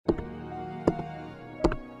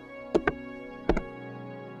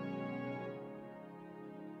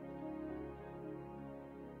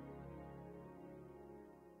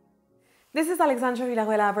This is Alexandra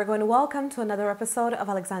Villarroel Abrego and welcome to another episode of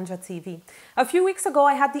AlexandraTV. A few weeks ago,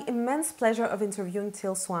 I had the immense pleasure of interviewing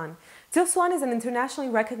Teal Swan. Teal Swan is an internationally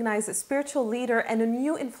recognized spiritual leader and a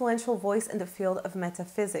new influential voice in the field of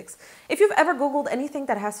metaphysics. If you've ever Googled anything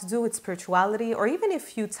that has to do with spirituality, or even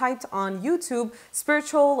if you typed on YouTube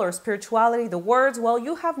spiritual or spirituality, the words, well,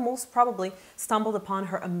 you have most probably stumbled upon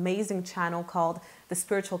her amazing channel called The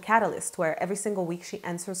Spiritual Catalyst, where every single week she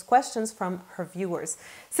answers questions from her viewers.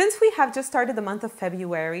 Since we have just started the month of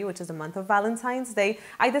February, which is the month of Valentine's Day,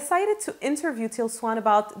 I decided to interview Teal Swan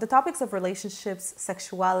about the topics of relationships,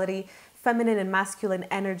 sexuality, feminine and masculine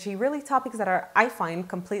energy, really topics that I find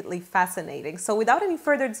completely fascinating. So without any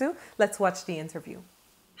further ado, let's watch the interview.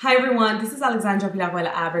 Hi everyone, this is Alexandra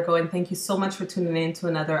Villarroel Abrego and thank you so much for tuning in to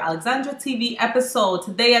another AlexandraTV episode.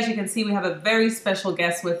 Today, as you can see, we have a very special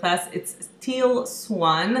guest with us. It's Teal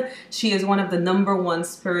Swan. She is one of the #1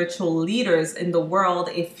 spiritual leaders in the world.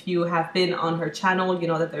 If you have been on her channel, you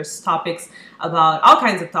know that there's topics about all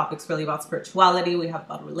kinds of topics really about spirituality. We have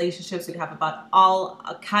about relationships. We have about all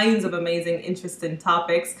kinds of amazing, interesting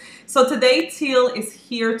topics. So today, Teal is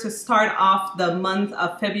here to start off the month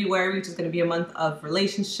of February, which is going to be a month of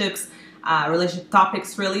relationships. Relationship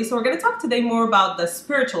topics really. So we're going to talk today more about the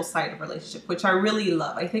spiritual side of relationship, which I really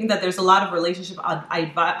love. I think that there's a lot of relationship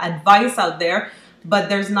advice out there, but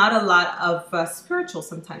there's not a lot of spiritual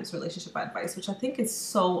sometimes relationship advice, which I think is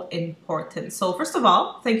so important. So first of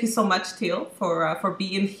all, thank you so much, Teal, for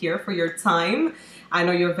being here, for your time. I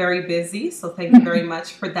know you're very busy, so thank you very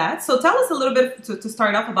much for that. So tell us a little bit to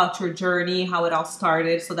start off about your journey, how it all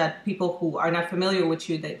started, so that people who are not familiar with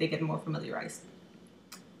you, they get more familiarized.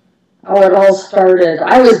 How it all started.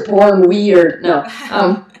 I was born weird. No.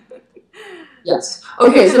 Yes.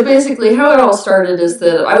 Okay, so basically how it all started is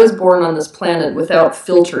that I was born on this planet without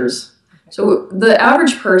filters. So the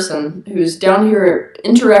average person who's down here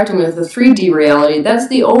interacting with the 3D reality, that's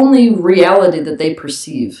the only reality that they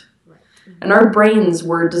perceive. And our brains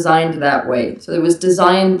were designed that way. So they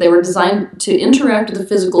were designed to interact with the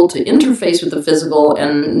physical, to interface with the physical,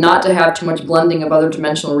 and not to have too much blending of other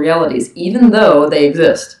dimensional realities, even though they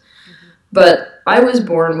exist. But I was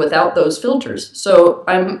born without those filters. So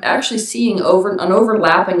I'm actually seeing an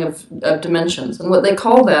overlapping of dimensions. And what they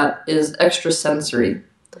call that is extrasensory.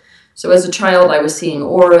 So as a child, I was seeing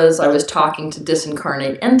auras. I was talking to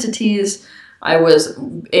disincarnate entities. I was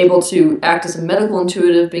able to act as a medical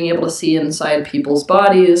intuitive, being able to see inside people's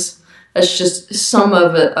bodies. That's just some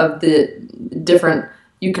of the different,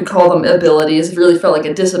 you could call them abilities. It really felt like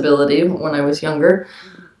a disability when I was younger,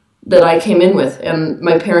 that I came in with, and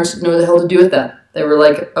my parents didn't know what the hell to do with that. They were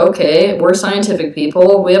like, okay, we're scientific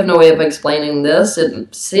people, we have no way of explaining this,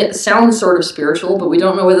 it sounds sort of spiritual, but we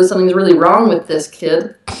don't know whether something's really wrong with this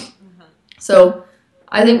kid. So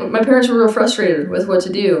I think my parents were real frustrated with what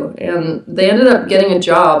to do, and they ended up getting a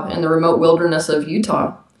job in the remote wilderness of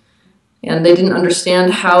Utah, and they didn't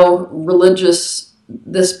understand how religious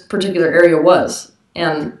this particular area was.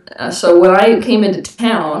 And so when I came into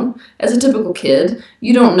town, as a typical kid,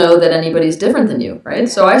 you don't know that anybody's different than you, right?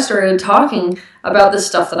 So I started talking about this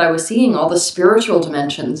stuff that I was seeing, all the spiritual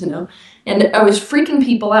dimensions, you know, and I was freaking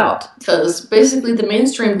people out because basically the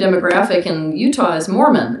mainstream demographic in Utah is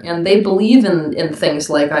Mormon, and they believe in things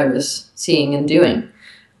like I was seeing and doing.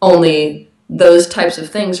 Only those types of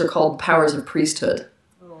things are called powers of priesthood.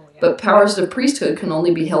 But powers of priesthood can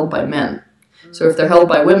only be held by men. So if they're held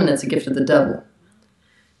by women, it's a gift of the devil.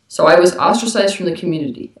 So I was ostracized from the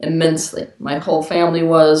community immensely. My whole family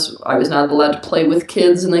was. I was not allowed to play with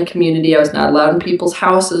kids in the community. I was not allowed in people's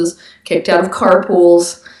houses, kicked out of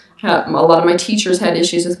carpools. A lot of my teachers had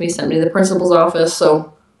issues with me, sent me to the principal's office,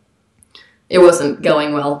 so it wasn't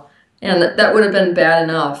going well. And that would have been bad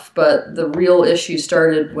enough, but the real issue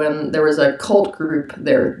started when there was a cult group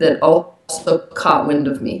there that also caught wind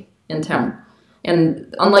of me in town.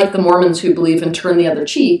 And unlike the Mormons who believe in turn the other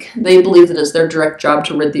cheek, they believe that it's their direct job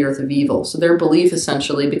to rid the earth of evil. So their belief,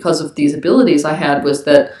 essentially, because of these abilities I had, was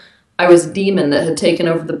that I was a demon that had taken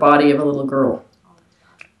over the body of a little girl.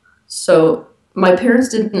 So my parents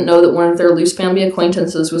didn't know that one of their loose family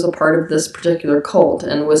acquaintances was a part of this particular cult,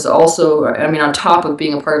 and was also, I mean, on top of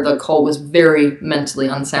being a part of the cult, was very mentally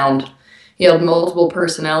unsound. He had multiple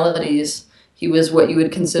personalities. He was what you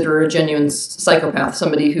would consider a genuine psychopath,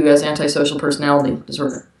 somebody who has antisocial personality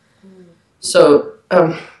disorder. So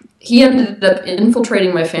he ended up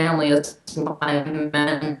infiltrating my family as my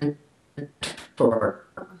mentor.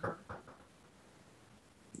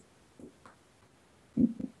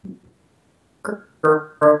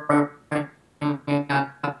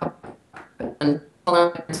 And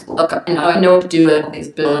look, I know what to do with all these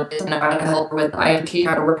abilities. I know how to help her with. I teach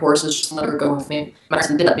how to work horses. Just let her go with me. My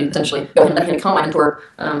husband did that, essentially. Go ahead and let him come mentor,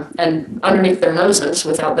 and underneath their noses,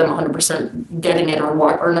 without them 100% getting it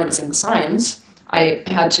or noticing the signs, I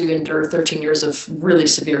had to endure 13 years of really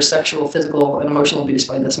severe sexual, physical, and emotional abuse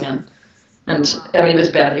by this man. And I mean, it was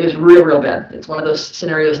bad. It was real, real bad. It's one of those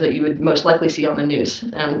scenarios that you would most likely see on the news.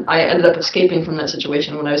 And I ended up escaping from that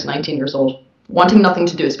situation when I was 19 years old, wanting nothing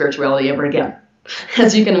to do with spirituality ever again.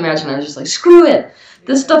 As you can imagine, I was just like, screw it.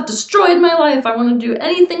 This stuff destroyed my life. I want to do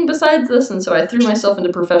anything besides this. And so I threw myself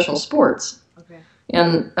into professional sports. Okay.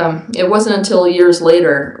 And it wasn't until years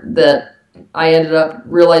later that I ended up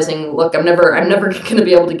realizing, look, I'm never going to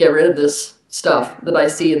be able to get rid of this stuff that I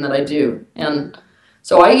see and that I do. And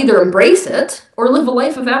so I either embrace it or live a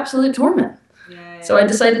life of absolute torment. Yeah. So I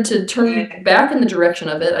decided to turn back in the direction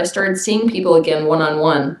of it. I started seeing people again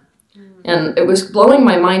one-on-one. And it was blowing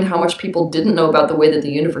my mind how much people didn't know about the way that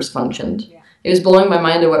the universe functioned. Yeah. It was blowing my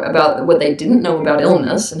mind about what they didn't know about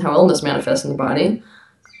illness and how illness manifests in the body.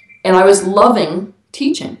 And I was loving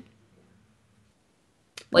teaching.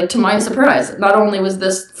 Like, to my surprise, not only was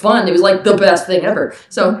this fun, it was like the best thing ever.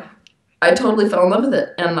 So I totally fell in love with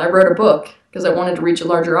it. And I wrote a book because I wanted to reach a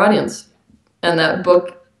larger audience. And that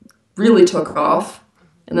book really took off.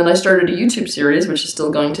 And then I started a YouTube series, which is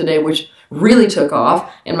still going today, which really took off,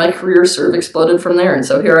 and my career sort of exploded from there. And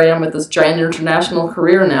so here I am with this giant international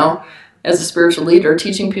career now as a spiritual leader,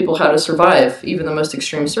 teaching people how to survive even the most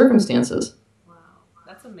extreme circumstances. Wow,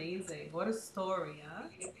 that's amazing. What a story, huh?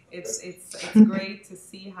 It's great to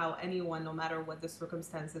see how anyone, no matter what the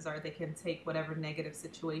circumstances are, they can take whatever negative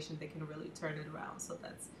situation, they can really turn it around. So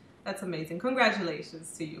that's amazing.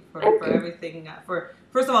 Congratulations to you for everything, for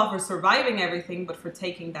first of all, for surviving everything, but for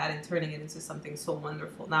taking that and turning it into something so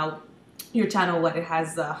wonderful. Now, your channel, it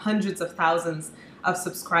has hundreds of thousands of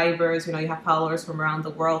subscribers. You have followers from around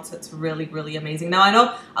the world, so it's really, really amazing. Now, I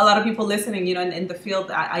know a lot of people listening, in the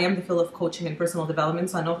field, I am the field of coaching and personal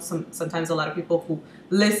development, so I know sometimes a lot of people who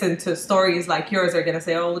listen to stories like yours are going to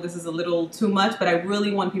say, oh, this is a little too much, but I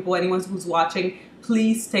really want people, anyone who's watching,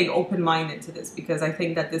 please stay open-minded to this, because I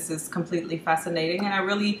think that this is completely fascinating. And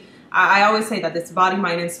I always say that it's body,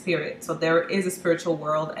 mind, and spirit. So there is a spiritual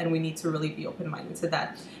world, and we need to really be open-minded to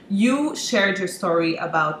that. You shared your story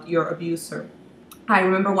about your abuser. I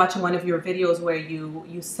remember watching one of your videos where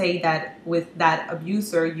you say that with that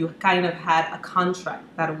abuser, you kind of had a contract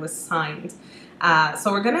that was signed.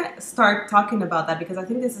 So we're going to start talking about that, because I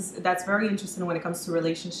think that's very interesting when it comes to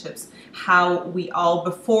relationships, how we all,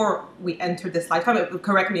 before we enter this lifetime,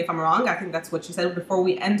 correct me if I'm wrong, I think that's what you said, before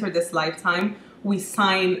we enter this lifetime, we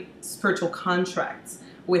sign spiritual contracts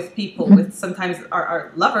with people, with sometimes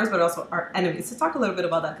our lovers, but also our enemies. So talk a little bit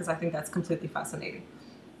about that, because I think that's completely fascinating.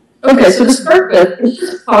 Okay, so to start with,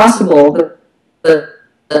 it's possible that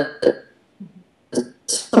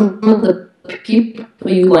some of the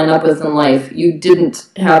people you line up with in life, you didn't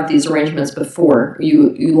have these arrangements before.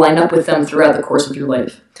 You line up with them throughout the course of your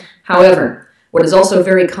life. However, what is also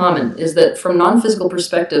very common is that from non-physical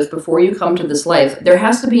perspective, before you come to this life, there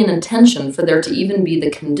has to be an intention for there to even be the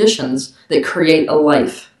conditions that create a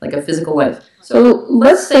life, like a physical life. So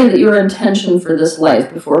let's say that your intention for this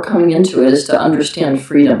life before coming into it is to understand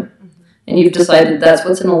freedom. And you've decided that's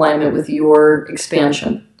what's in alignment with your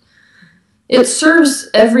expansion. It serves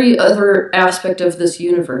every other aspect of this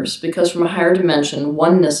universe, because from a higher dimension,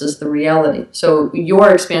 oneness is the reality. So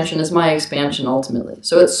your expansion is my expansion ultimately.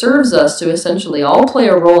 So it serves us to essentially all play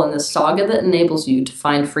a role in this saga that enables you to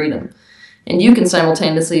find freedom. And you can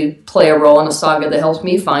simultaneously play a role in a saga that helps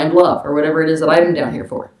me find love, or whatever it is that I'm down here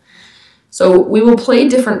for. So we will play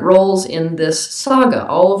different roles in this saga,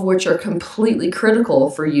 all of which are completely critical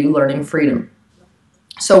for you learning freedom.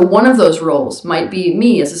 So one of those roles might be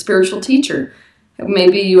me as a spiritual teacher.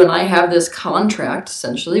 Maybe you and I have this contract,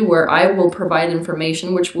 essentially, where I will provide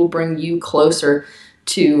information which will bring you closer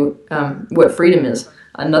to what freedom is.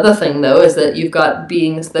 Another thing, though, is that you've got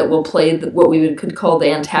beings that will play what we could call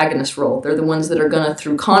the antagonist role. They're the ones that are going to,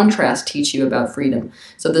 through contrast, teach you about freedom.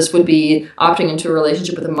 So this would be opting into a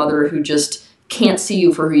relationship with a mother who just can't see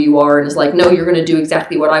you for who you are and is like, no, you're going to do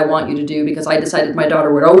exactly what I want you to do because I decided my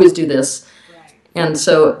daughter would always do this. And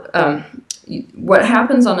so what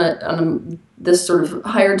happens on this sort of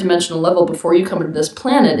higher dimensional level before you come to this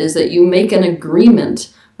planet is that you make an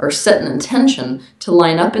agreement or set an intention to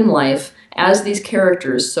line up in life as these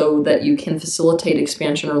characters so that you can facilitate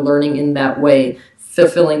expansion or learning in that way,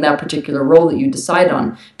 fulfilling that particular role that you decide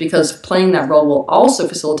on, because playing that role will also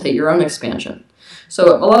facilitate your own expansion.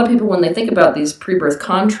 So a lot of people, when they think about these pre-birth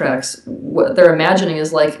contracts, what they're imagining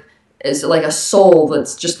is like is like a soul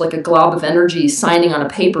that's just like a glob of energy signing on a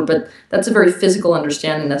paper, but that's a very physical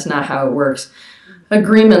understanding. That's not how it works.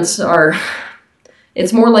 Agreements are,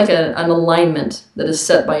 it's more like an alignment that is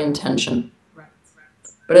set by intention.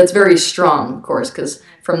 But it's very strong, of course, because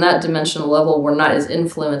from that dimensional level, we're not as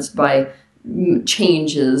influenced by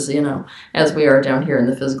changes, you know, as we are down here in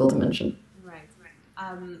the physical dimension. Right.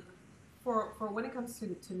 For when it comes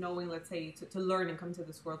to knowing, let's say, to learn and come to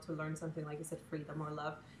this world to learn something, like you said, freedom or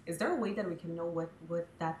love, is there a way that we can know what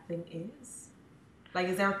that thing is? Like,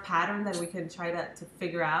 is there a pattern that we can try to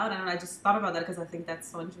figure out? I don't know, I just thought about that because I think that's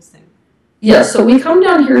so interesting. Yeah, so we come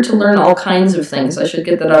down here to learn all kinds of things. I should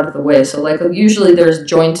get that out of the way. So, like, usually there's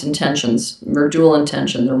joint intentions or dual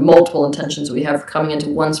intention. There are multiple intentions we have coming into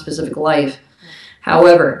one specific life.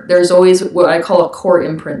 However, there's always what I call a core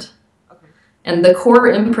imprint. Okay. And the core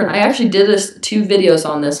imprint, I actually did 2 videos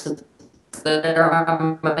on this that are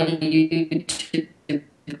on my YouTube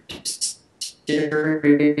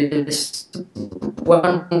series.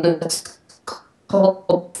 One that's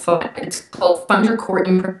it's called Find Your Core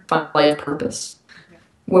Imprint, Find Life Purpose.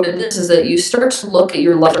 What it is that you start to look at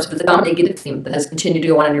your life with the negative theme that has continued to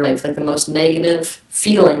go on in your life, like the most negative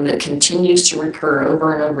feeling that continues to recur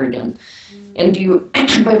over and over again. And you,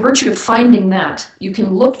 by virtue of finding that, you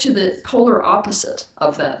can look to the polar opposite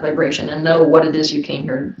of that vibration and know what it is you came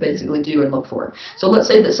here to basically do and look for. So let's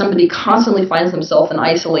say that somebody constantly finds themselves in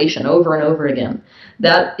isolation over and over again.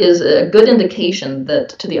 That is a good indication that,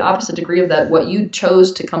 to the opposite degree of that, what you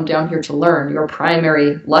chose to come down here to learn, your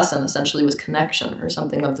primary lesson essentially was connection or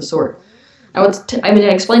something of the sort. I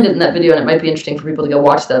explained it in that video, and it might be interesting for people to go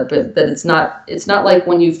watch that, but that it's not like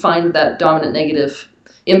when you find that dominant negative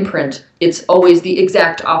imprint, it's always the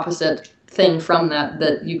exact opposite thing from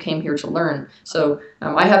that you came here to learn. So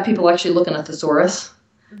I have people actually looking at thesaurus,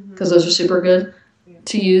 because those are super good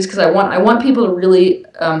to use, because I want people to really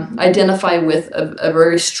identify with a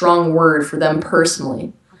very strong word for them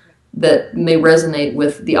personally that may resonate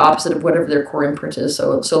with the opposite of whatever their core imprint is.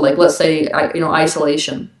 So like, let's say,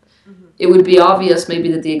 isolation. It would be obvious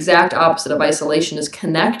maybe that the exact opposite of isolation is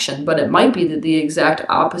connection, but it might be that the exact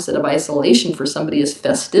opposite of isolation for somebody is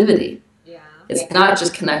festivity. Yeah. It's not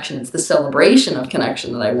just connection, it's the celebration of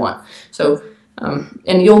connection that I want. So,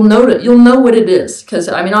 and you'll know what it is, because,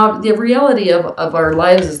 the reality of our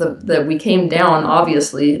lives is that we came down,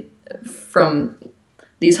 obviously, from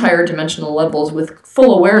these higher dimensional levels with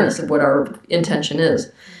full awareness of what our intention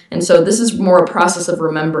is. And so this is more a process of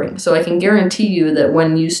remembering. So I can guarantee you that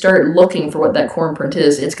when you start looking for what that core imprint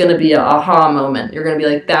is, it's going to be an aha moment. You're going to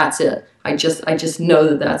be like, that's it. I just know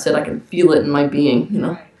that that's it. I can feel it in my being, you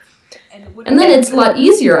know. And then it's a lot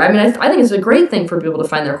easier. I think it's a great thing for people to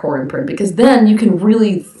find their core imprint, because then you can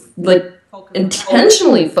really, like,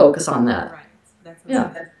 intentionally focus on that. Right.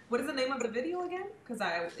 That's what is the name of the video again? Because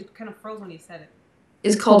it kind of froze when you said it.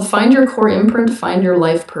 It's called Find Your Core Imprint, Find Your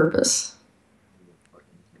Life Purpose.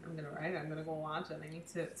 I'm gonna go watch it. I need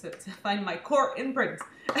to find my core imprint.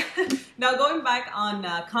 Now, going back on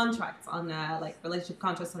contracts, on like relationship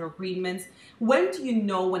contracts or agreements, when do you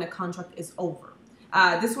know when a contract is over?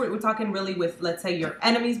 This we're talking really with, let's say, your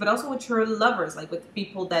enemies, but also with your lovers, like with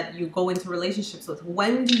people that you go into relationships with.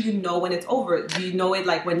 When do you know when it's over? Do you know it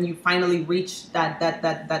like when you finally reach that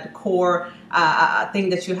core thing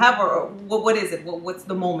that you have, or what is it? What's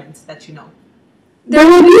the moment that you know? There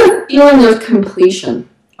will be a feeling of completion.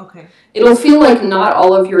 Okay. It'll feel like not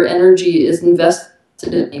all of your energy is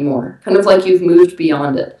invested anymore, kind of like you've moved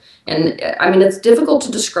beyond it. And it's difficult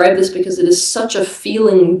to describe this because it is such a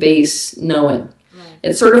feeling-based knowing. Right.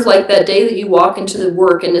 It's sort of like that day that you walk into the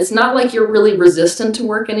work, and it's not like you're really resistant to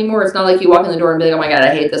work anymore. It's not like you walk in the door and be like, oh my God,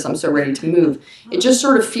 I hate this, I'm so ready to move. It just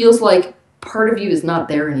sort of feels like part of you is not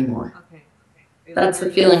there anymore. Okay. That's the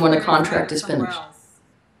feeling when a contract is finished.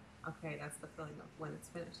 Okay, that's the feeling of when it's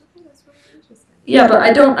finished. Okay, that's really interesting. Yeah, but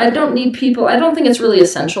I don't need people. I don't think it's really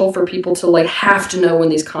essential for people to like have to know when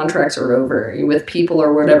these contracts are over with people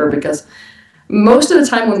or whatever, because most of the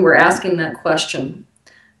time when we're asking that question,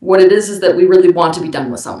 what it is that we really want to be done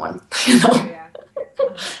with someone, you know? Yeah.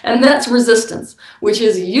 And that's resistance, which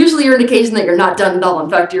is usually your indication that you're not done at all. In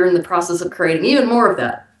fact, you're in the process of creating even more of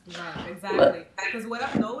that. Right, exactly. Because what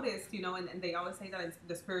I've noticed, and they always say that in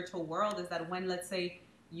the spiritual world, is that when, let's say,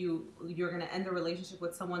 you're going to end a relationship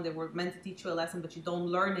with someone that were meant to teach you a lesson, but you don't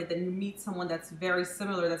learn it, then you meet someone that's very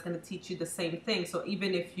similar that's going to teach you the same thing. So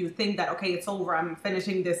even if you think that, okay, it's over, I'm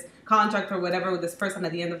finishing this contract or whatever with this person,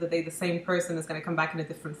 at the end of the day, the same person is going to come back in a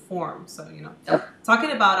different form. So, you know, Yep.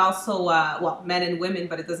 talking about also, well, men and women,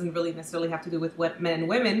 but it doesn't really necessarily have to do with what men and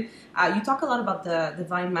women. You talk a lot about the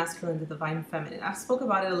divine masculine, the divine feminine. I've spoke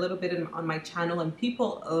about it a little bit on my channel, and people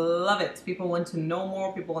love it. People want to know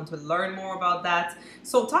more. People want to learn more about that.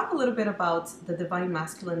 So talk a little bit about the divine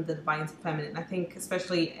masculine, the divine feminine. I think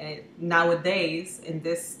especially nowadays, in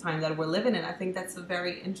this time that we're living in, I think that's a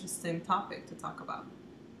very interesting topic to talk about.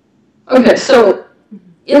 Okay, so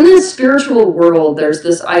in the spiritual world, there's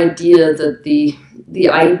this idea that the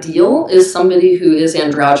ideal is somebody who is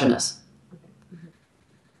androgynous.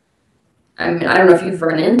 I mean, I don't know if you've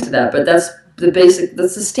run into that, but that's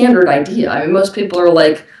the standard idea. I mean, most people are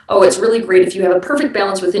like, oh, it's really great if you have a perfect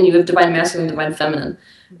balance within you of divine masculine and divine feminine.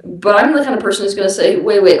 But I'm the kind of person who's going to say,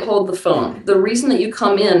 wait, hold the phone. The reason that you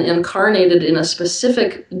come in incarnated in a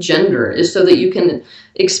specific gender is so that you can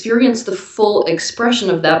experience the full expression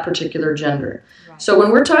of that particular gender. Right. So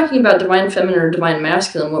when we're talking about divine feminine or divine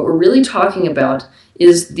masculine, what we're really talking about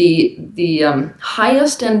is the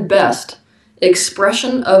highest and best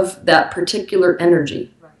expression of that particular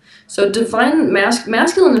energy. Right. So divine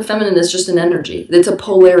masculine and feminine is just an energy. It's a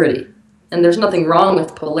polarity. And there's nothing wrong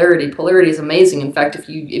with polarity. Polarity is amazing. In fact, if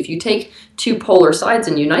you take two polar sides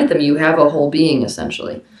and unite them, you have a whole being,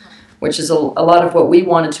 essentially, which is a lot of what we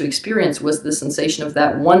wanted to experience, was the sensation of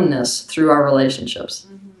that oneness through our relationships.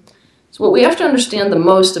 Mm-hmm. So what we have to understand the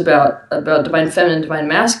most about divine feminine, divine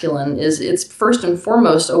masculine is it's first and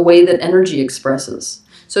foremost a way that energy expresses.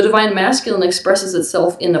 So divine masculine expresses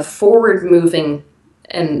itself in a forward-moving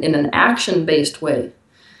and in an action-based way,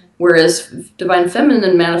 whereas divine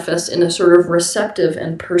feminine manifests in a sort of receptive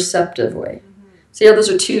and perceptive way. Mm-hmm. See how those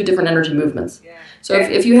are two different energy movements? Yeah. So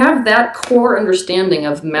if you have that core understanding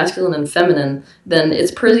of masculine and feminine, then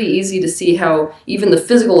it's pretty easy to see how even the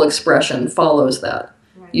physical expression follows that.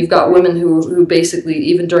 Right. You've got women who basically,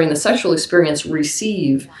 even during the sexual experience,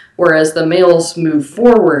 receive, whereas the males move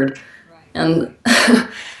forward. Right. And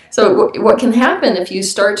so what can happen if you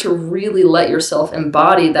start to really let yourself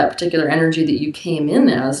embody that particular energy that you came in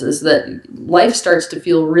as is that life starts to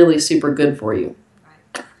feel really super good for you.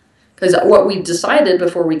 Because what we decided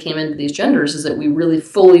before we came into these genders is that we really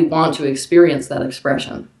fully want to experience that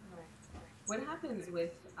expression. What happens with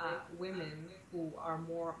women who are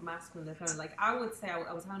more masculine than feminine? Like I would say,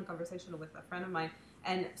 I was having a conversation with a friend of mine,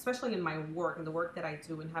 and especially in my work and the work that I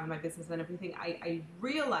do and having my business and everything, I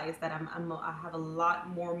realize that I have a lot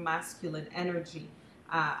more masculine energy.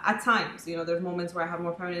 At times, you know, there's moments where I have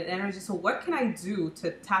more feminine energy. So what can I do to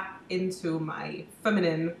tap into my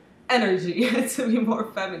feminine energy to be more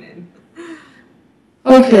feminine?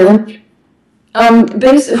 Okay.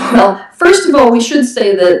 Well, first of all, we should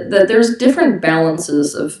say that there's different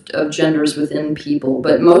balances of genders within people,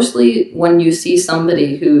 but mostly when you see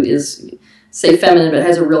somebody who is, say, feminine but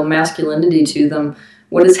has a real masculinity to them,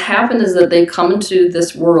 what has happened is that they come into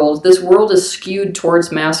this world. This world is skewed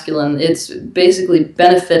towards masculine. It's basically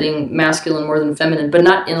benefiting masculine more than feminine, but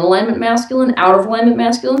not in alignment masculine, out of alignment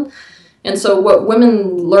masculine. And so what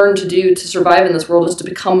women learn to do to survive in this world is to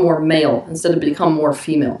become more male instead of become more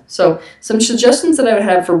female. So some suggestions that I would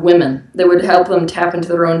have for women that would help them tap into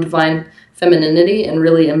their own divine femininity and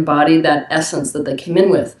really embody that essence that they came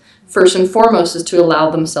in with. First and foremost is to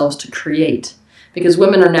allow themselves to create. Because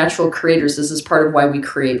women are natural creators. This is part of why we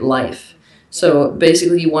create life. So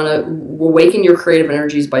basically you want to awaken your creative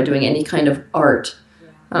energies by doing any kind of art.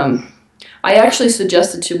 I actually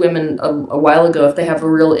suggested to women a while ago, if they have a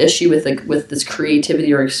real issue with this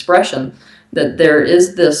creativity or expression, that there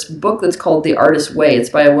is this book that's called The Artist's Way. It's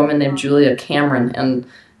by a woman named Julia Cameron, and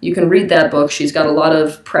you can read that book. She's got a lot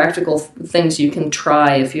of practical things you can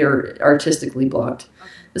try if you're artistically blocked.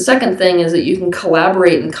 The second thing is that you can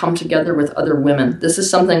collaborate and come together with other women. This is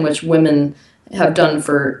something which women have done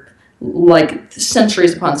for like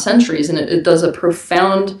centuries upon centuries, and it does a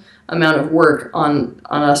profound amount of work on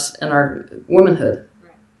us and our womanhood.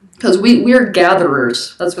 Because we are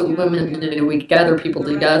gatherers. That's what women do. We gather people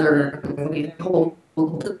together, and we hold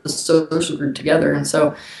the social group together. And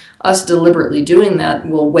so us deliberately doing that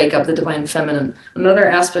will wake up the divine feminine. Another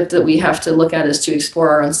aspect that we have to look at is to explore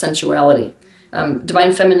our own sensuality.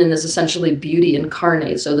 Divine feminine is essentially beauty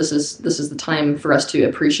incarnate. So this is the time for us to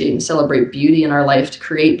appreciate and celebrate beauty in our life, to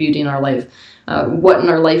create beauty in our life. What in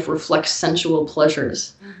our life reflects sensual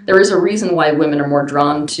pleasures. Mm-hmm. There is a reason why women are more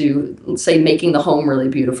drawn to, let's say, making the home really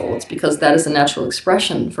beautiful. It's because that is a natural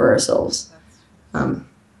expression for ourselves.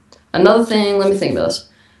 Another thing, let me think about this.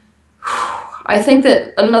 I think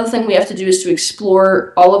that another thing we have to do is to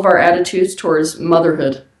explore all of our attitudes towards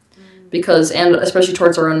motherhood. because, and especially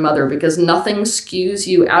towards our own mother, because nothing skews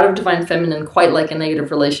you out of divine feminine quite like a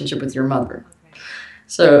negative relationship with your mother.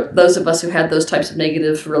 So those of us who had those types of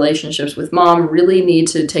negative relationships with mom really need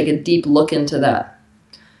to take a deep look into that.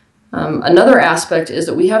 Another aspect is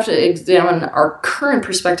that we have to examine our current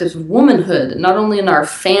perspectives of womanhood, not only in our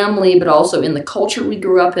family, but also in the culture we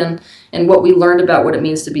grew up in and what we learned about what it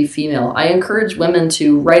means to be female. I encourage women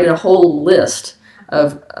to write a whole list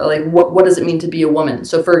of like what does it mean to be a woman.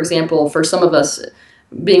 So for example, for some of us,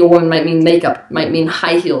 being a woman might mean makeup, might mean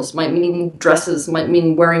high heels, might mean dresses, might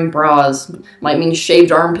mean wearing bras, might mean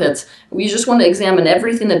shaved armpits. We just want to examine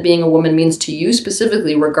everything that being a woman means to you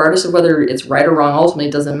specifically, regardless of whether it's right or wrong. Ultimately,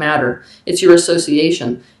 it doesn't matter. It's your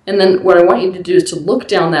association. And then what I want you to do is to look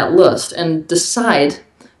down that list and decide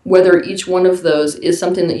whether each one of those is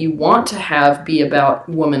something that you want to have be about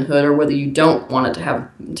womanhood or whether you don't want it to have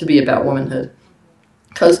to be about womanhood.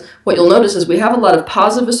 Because what you'll notice is we have a lot of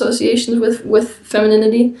positive associations with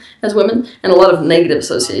femininity as women and a lot of negative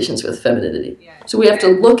associations with femininity. So we have to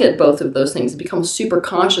look at both of those things and become super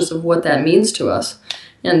conscious of what that means to us.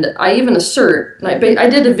 And I even assert, and I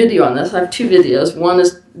did a video on this. I have two videos. One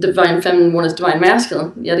is divine feminine, one is divine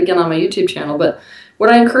masculine, yet again on my YouTube channel. But what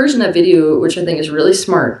I encourage in that video, which I think is really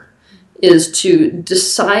smart, is to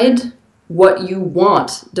decide what you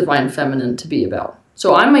want divine feminine to be about.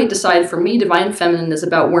 So I might decide for me, divine feminine is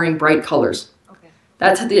about wearing bright colors. Okay.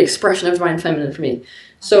 That's the expression of divine feminine for me.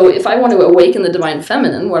 So if I want to awaken the divine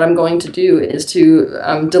feminine, what I'm going to do is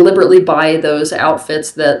to deliberately buy those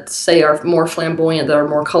outfits that say are more flamboyant, that are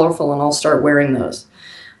more colorful, and I'll start wearing those.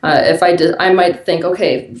 If I did, I might think,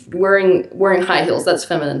 okay, wearing high heels, that's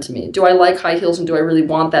feminine to me. Do I like high heels and do I really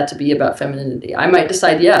want that to be about femininity? I might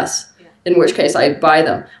decide yes, in which case I buy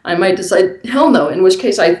them. I might decide hell no, in which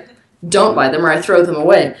case I don't buy them or I throw them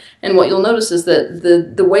away. And what you'll notice is that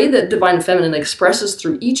the way that divine feminine expresses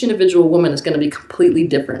through each individual woman is going to be completely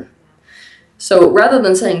different. So rather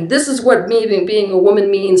than saying, this is what maybe being a woman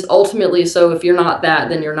means ultimately, so if you're not that,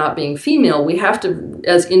 then you're not being female, we have to,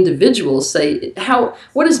 as individuals, say,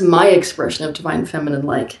 what is my expression of divine feminine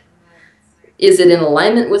like? Is it in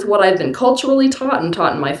alignment with what I've been culturally taught and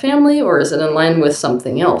taught in my family, or is it in line with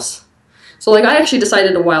something else? So like I actually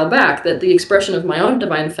decided a while back that the expression of my own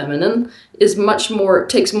divine feminine is much more,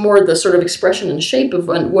 takes more the sort of expression and shape of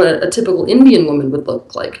what a typical Indian woman would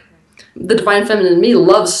look like. The divine feminine in me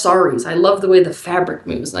loves saris. I love the way the fabric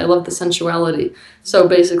moves, and I love the sensuality. So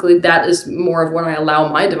basically that is more of what I allow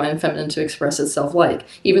my divine feminine to express itself like,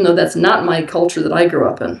 even though that's not my culture that I grew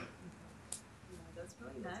up in. Yeah, that's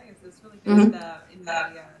really nice. It's really good. In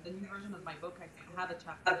the new version of my book, I have a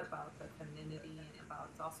chapter about the femininity and about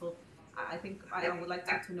also, I think I would like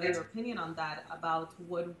to know your opinion on that, about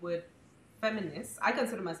what would feminists, I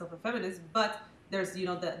consider myself a feminist, but there's, you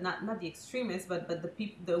know, not the extremists, but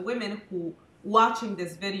the women who watching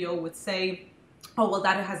this video would say, oh, well,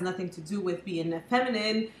 that has nothing to do with being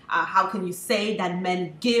feminine. How can you say that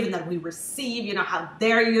men give and that we receive? You know, how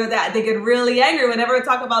dare you? That they get really angry whenever I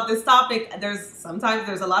talk about this topic. Sometimes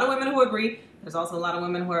there's a lot of women who agree. There's also a lot of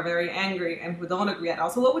women who are very angry and who don't agree. And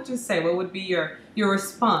also, what would you say? What would be your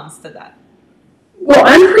response to that? Well,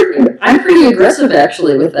 I'm pretty aggressive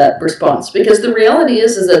actually with that response, because the reality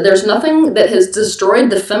is that there's nothing that has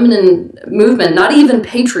destroyed the feminine movement, not even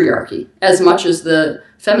patriarchy, as much as the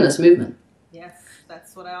feminist movement. Yes,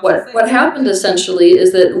 that's what I always say. What happened essentially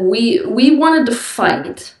is that we wanted to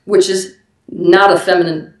fight, which is not a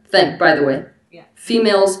feminine thing, by the way. Yeah.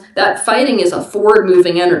 Females, that fighting is a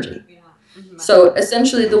forward-moving energy. So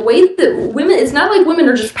essentially the way that women, it's not like women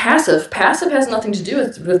are just passive. Passive has nothing to do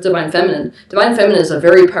with divine feminine. Divine feminine is a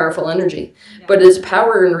very powerful energy, but it's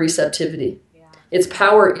power in receptivity. It's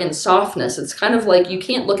power in softness. It's kind of like you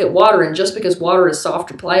can't look at water and just because water is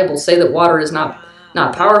soft or pliable say that water is not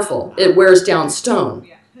powerful. It wears down stone.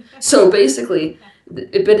 So basically,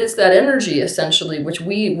 but it's that energy essentially which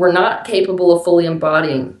we were not capable of fully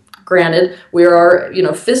embodying. Granted, we are, you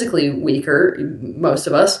know, physically weaker, most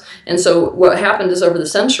of us. And so what happened is over the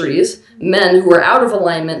centuries, men who are out of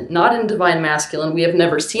alignment, not in divine masculine, we have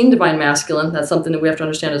never seen divine masculine. That's something that we have to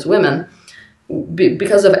understand as women.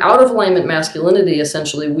 Because of out of alignment masculinity,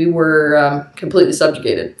 essentially, we were completely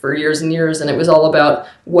subjugated for years and years. And it was all about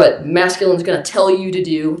what masculine is going to tell you to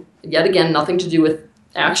do. Yet again, nothing to do with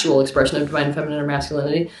actual expression of divine feminine or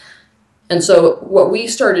masculinity. And so what we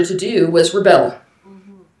started to do was rebel.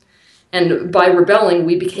 And by rebelling,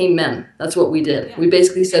 we became men. That's what we did. We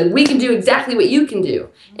basically said, we can do exactly what you can do.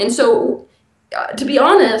 And so, to be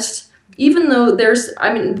honest, even though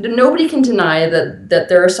I mean, nobody can deny that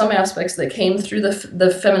there are some aspects that came through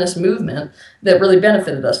the feminist movement that really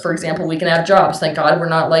benefited us. For example, we can have jobs. Thank God we're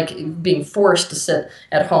not like being forced to sit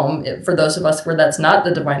at home. For those of us where that's not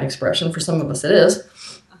the divine expression, for some of us it is.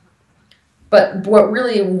 But what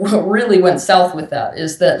really went south with that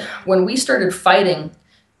is that when we started fighting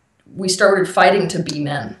to be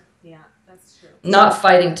men. Yeah, that's true. Not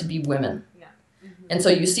fighting to be women. And so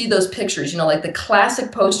you see those pictures, you know, like the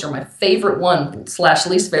classic poster, my favorite one /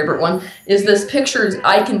 least favorite one, is this picture,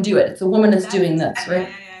 I can do it. It's a woman that's doing this, right?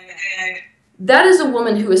 That is a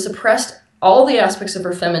woman who has suppressed all the aspects of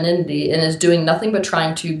her femininity and is doing nothing but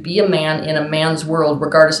trying to be a man in a man's world,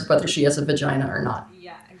 regardless of whether she has a vagina or not.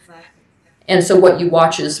 Yeah, exactly. And so what you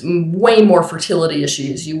watch is way more fertility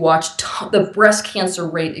issues. You watch the breast cancer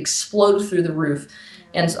rate explode through the roof.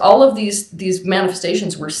 And all of these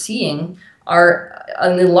manifestations we're seeing are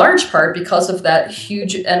in large part because of that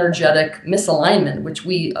huge energetic misalignment, which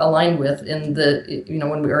we aligned with in the, you know,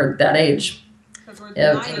 when we were at that age, in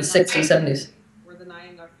the 60s, 70s. We're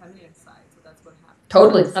denying our feminine side, so that's what happened.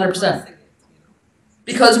 Totally, 100%.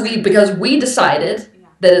 Because we decided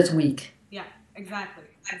that it's weak. Yeah, exactly.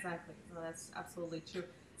 No, that's absolutely true.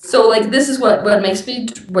 So like this is what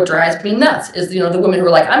drives me nuts is, you know, the women who are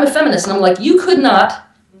like, I'm a feminist, and I'm like, you could not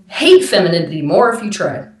hate femininity more if you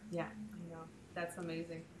tried.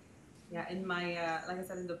 In my, like I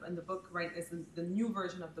said, in the book, right, it's the new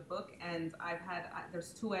version of the book, and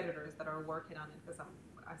there's 2 editors that are working on it because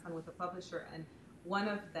I signed with a publisher, and one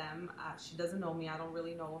of them, she doesn't know me, I don't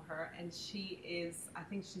really know her, and she is, I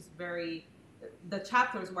think she's the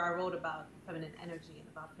chapters where I wrote about feminine energy and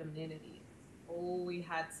about femininity, we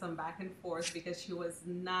had some back and forth because she was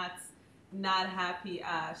not happy.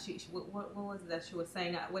 What was it that she was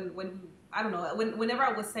saying? I don't know, whenever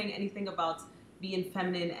I was saying anything about being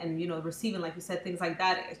feminine and, you know, receiving, like you said, things like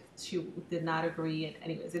that, she did not agree. And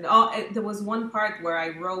anyways, there was one part where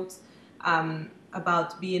I wrote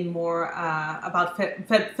about being more about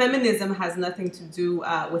feminism has nothing to do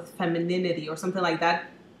with femininity or something like that,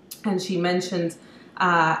 and she mentioned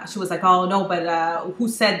she was like, oh no, but who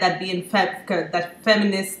said that that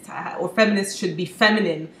feminist or feminists should be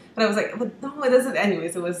feminine? But I was like, but no, it doesn't.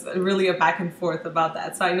 Anyways, it was really a back and forth about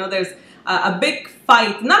that. So I know there's a big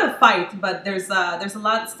fight, not a fight, but there's a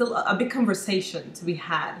lot, still a big conversation to be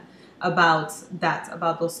had about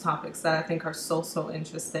those topics that I think are so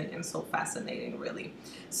interesting and so fascinating, really.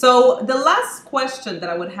 So the last question that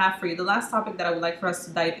I would have for you, the last topic that I would like for us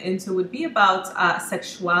to dive into would be about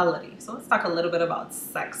sexuality. So let's talk a little bit about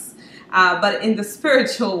sex. But in the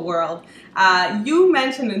spiritual world, you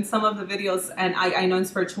mentioned in some of the videos, and I know in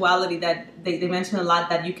spirituality that they mention a lot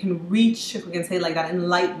that you can reach, if we can say like that,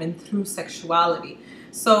 enlightenment through sexuality.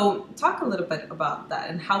 So talk a little bit about that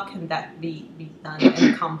and how can that be done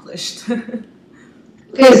and accomplished?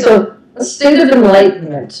 Okay, so a state of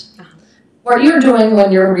enlightenment. What you're doing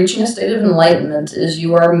when you're reaching a state of enlightenment is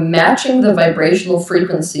you are matching the vibrational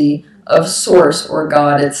frequency of Source or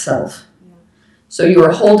God itself. So you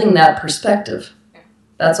are holding that perspective.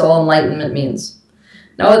 That's all enlightenment means.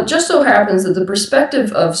 Now, it just so happens that the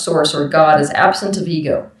perspective of Source or God is absent of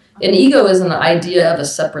ego. And ego is an idea of a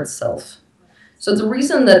separate self. So the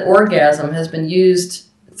reason that orgasm has been used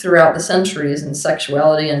throughout the centuries, and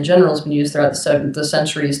sexuality in general has been used throughout the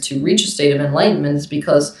centuries to reach a state of enlightenment, is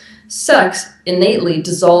because sex innately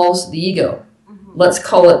dissolves the ego. Let's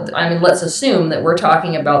call it, let's assume that we're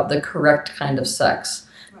talking about the correct kind of sex.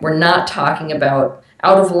 We're not talking about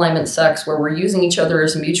out of alignment sex where we're using each other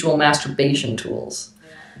as mutual masturbation tools.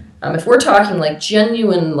 If we're talking like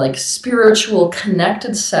genuine, like spiritual,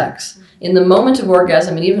 connected sex, in the moment of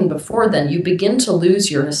orgasm and even before then, you begin to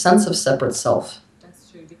lose your sense of separate self.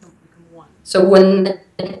 That's true. You become one. So when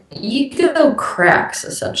ego cracks,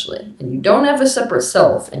 essentially, and you don't have a separate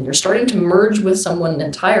self, and you're starting to merge with someone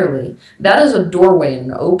entirely, that is a doorway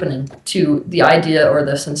and an opening to the idea or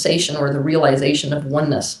the sensation or the realization of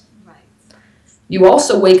oneness. Right. You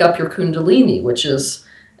also wake up your kundalini, which is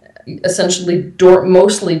essentially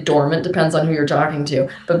mostly dormant, depends on who you're talking to,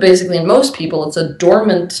 but basically in most people it's a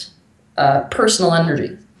dormant personal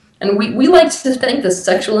energy. And we like to think that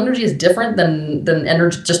sexual energy is different than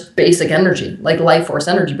energy, just basic energy, like life force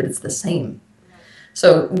energy, but it's the same.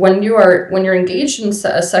 So when you're engaged in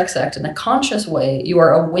a sex act in a conscious way, you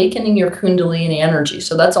are awakening your kundalini energy.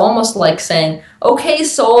 So that's almost like saying, okay,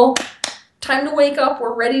 soul, time to wake up,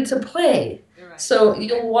 we're ready to play. Right. So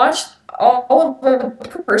you'll watch all of a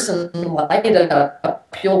person light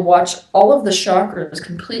up. You'll watch all of the chakras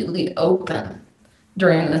completely open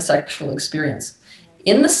during the sexual experience,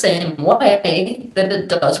 in the same way that it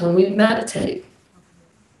does when we meditate.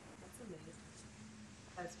 That's amazing.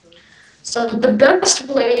 That's really So the best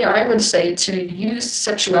way I would say to use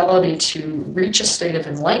sexuality to reach a state of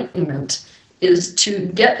enlightenment is to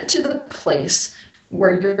get to the place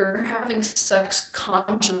where you're having sex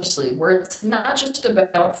consciously, where it's not just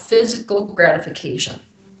about physical gratification.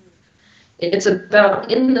 It's about,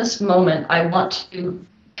 in this moment, I want to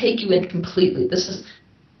take you in completely. This is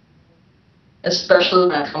especially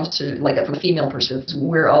when it comes to, like, from a female perspective,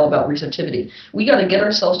 we're all about receptivity. We got to get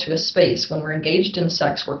ourselves to a space when we're engaged in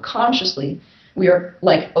sex where consciously we are,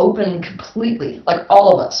 like, open completely, like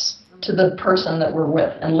all of us, to the person that we're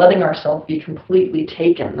with, and letting ourselves be completely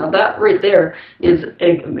taken. Now that right there is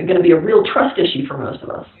going to be a real trust issue for most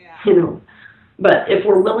of us, you know. But if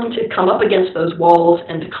we're willing to come up against those walls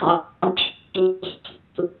and to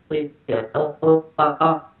consciously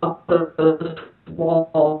allow those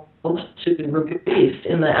walls to be released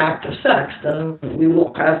in the act of sex, then we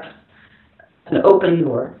will have an open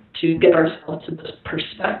door to get ourselves to this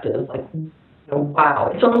perspective, like, you know,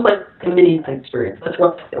 wow. It's almost like a mini experience. That's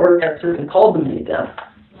what the orgasm is called, the mini death.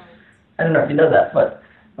 I don't know if you know that, but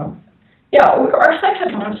yeah, our sex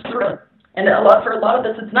has moments through it. And for a lot of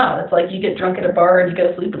this, it's not. It's like you get drunk at a bar and you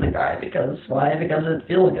go to sleep with a guy. Because why? Because it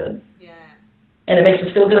feels good. Yeah. And it makes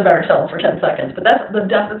us feel good about ourselves for 10 seconds. But that's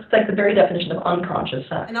like the very definition of unconscious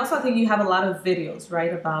sex. And also, I think you have a lot of videos,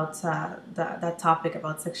 right, about that topic,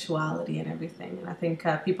 about sexuality and everything. And I think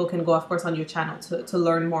people can go, of course, on your channel to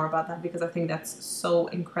learn more about that, because I think that's so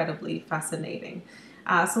incredibly fascinating.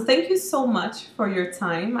 So thank you so much for your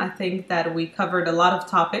time. I think that we covered a lot of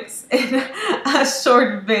topics in a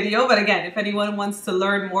short video. But again, if anyone wants to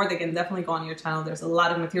learn more, they can definitely go on your channel. There's a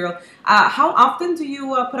lot of material. How often do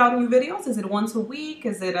you put out new videos? Is it once a week?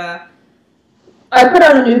 Is it I put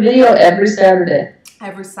out a new video every Saturday.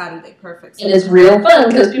 Every Saturday, perfect. And it's real fun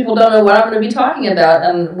because people don't know what I'm going to be talking about.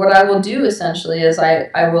 And what I will do essentially is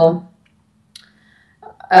I will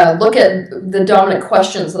look at the dominant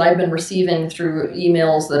questions that I've been receiving through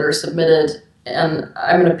emails that are submitted, and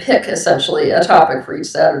I'm going to pick essentially a topic for each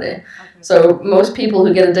Saturday. Okay. So most people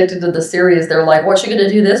who get addicted to the series, they're like, "What you going to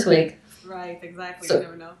do this week?" Right, exactly. So, you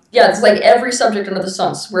never know. Yeah, it's like every subject under the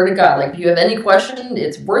sun. Swear to God, like if you have any question,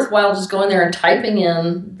 it's worthwhile just going there and typing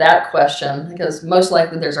in that question, because most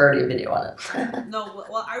likely there's already a video on it. No,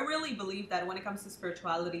 well, I really believe that when it comes to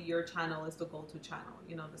spirituality, your channel is the go-to channel.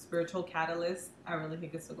 You know, the Spiritual Catalyst, I really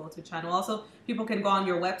think it's the go-to channel. Also, people can go on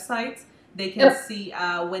your website. They can see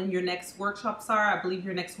when your next workshops are. I believe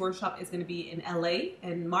your next workshop is going to be in LA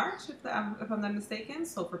in March, if I'm not mistaken.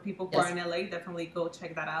 So for people who are in LA, definitely go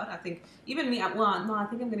check that out. I think even me, well, no, I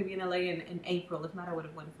think I'm going to be in LA in April. If not, I would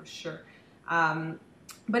have went for sure.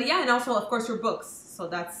 But yeah, and also, of course, your books. So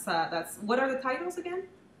that's what are the titles again?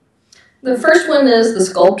 The first one is The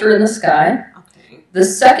Sculptor in the Sky. Okay. The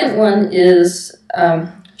second one is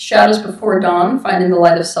Shadows Before Dawn, Finding the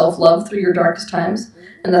Light of Self-Love Through Your Darkest Times.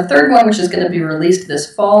 And the third one, which is going to be released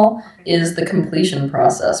this fall, is The Completion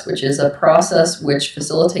Process, which is a process which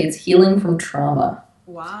facilitates healing from trauma.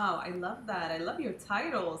 Wow, I love that. I love your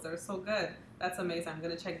titles. They're so good. That's amazing. I'm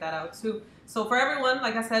going to check that out too. So for everyone,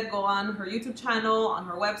 like I said, go on her YouTube channel, on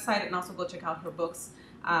her website, and also go check out her books.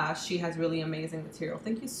 She has really amazing material.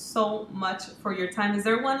 Thank you so much for your time. Is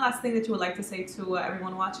there one last thing that you would like to say to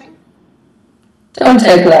everyone watching? Don't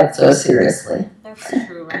take that so seriously. That's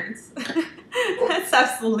true, right? That's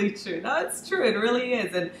absolutely true. No, it's true. It really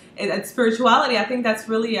is. And spirituality, I think that's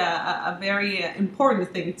really a very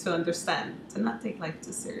important thing to understand, to not take life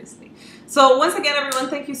too seriously. So once again, everyone,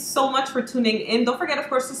 thank you so much for tuning in. Don't forget, of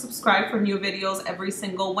course, to subscribe for new videos every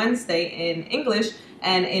single Wednesday in English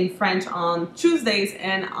and in French on Tuesdays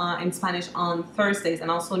and in Spanish on Thursdays.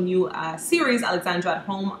 And also new series, Alexandra at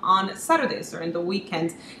Home, on Saturdays during the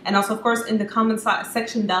weekend. And also, of course, in the comment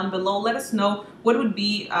section down below, let us know what would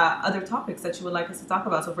be other topics that you would like us to talk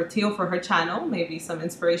about. So for Teal, for her channel, maybe some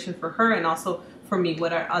inspiration for her, and also for me,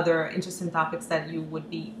 what are other interesting topics that you would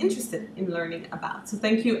be interested in learning about. So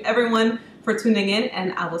thank you, everyone, for tuning in,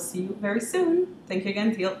 and I will see you very soon. Thank you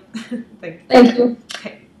again, Teal. Thank you.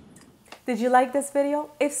 Okay. Did you like this video?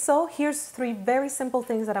 If so, here's 3 very simple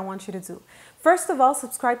things that I want you to do. First of all,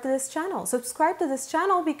 subscribe to this channel. Subscribe to this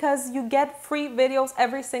channel because you get free videos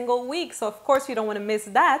every single week. So of course you don't want to miss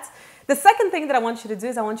that. The second thing that I want you to do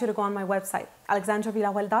is I want you to go on my website,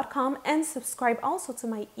 AlexandraVillarroel.com, and subscribe also to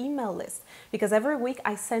my email list, because every week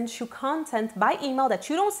I send you content by email that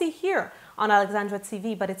you don't see here on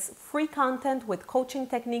AlexandraTV, but it's free content with coaching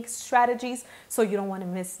techniques, strategies, so you don't want to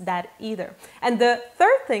miss that either. And the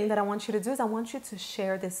third thing that I want you to do is I want you to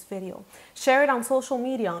share this video. Share it on social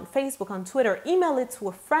media, on Facebook, on Twitter, email it to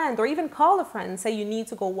a friend, or even call a friend and say you need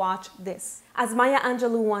to go watch this. As Maya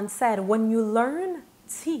Angelou once said, when you learn,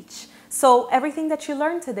 teach. So everything that you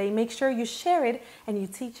learned today, make sure you share it and you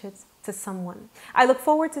teach it to someone. I look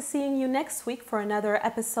forward to seeing you next week for another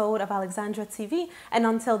episode of Alexandra TV. And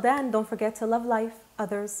until then, don't forget to love life,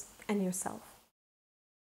 others, and yourself.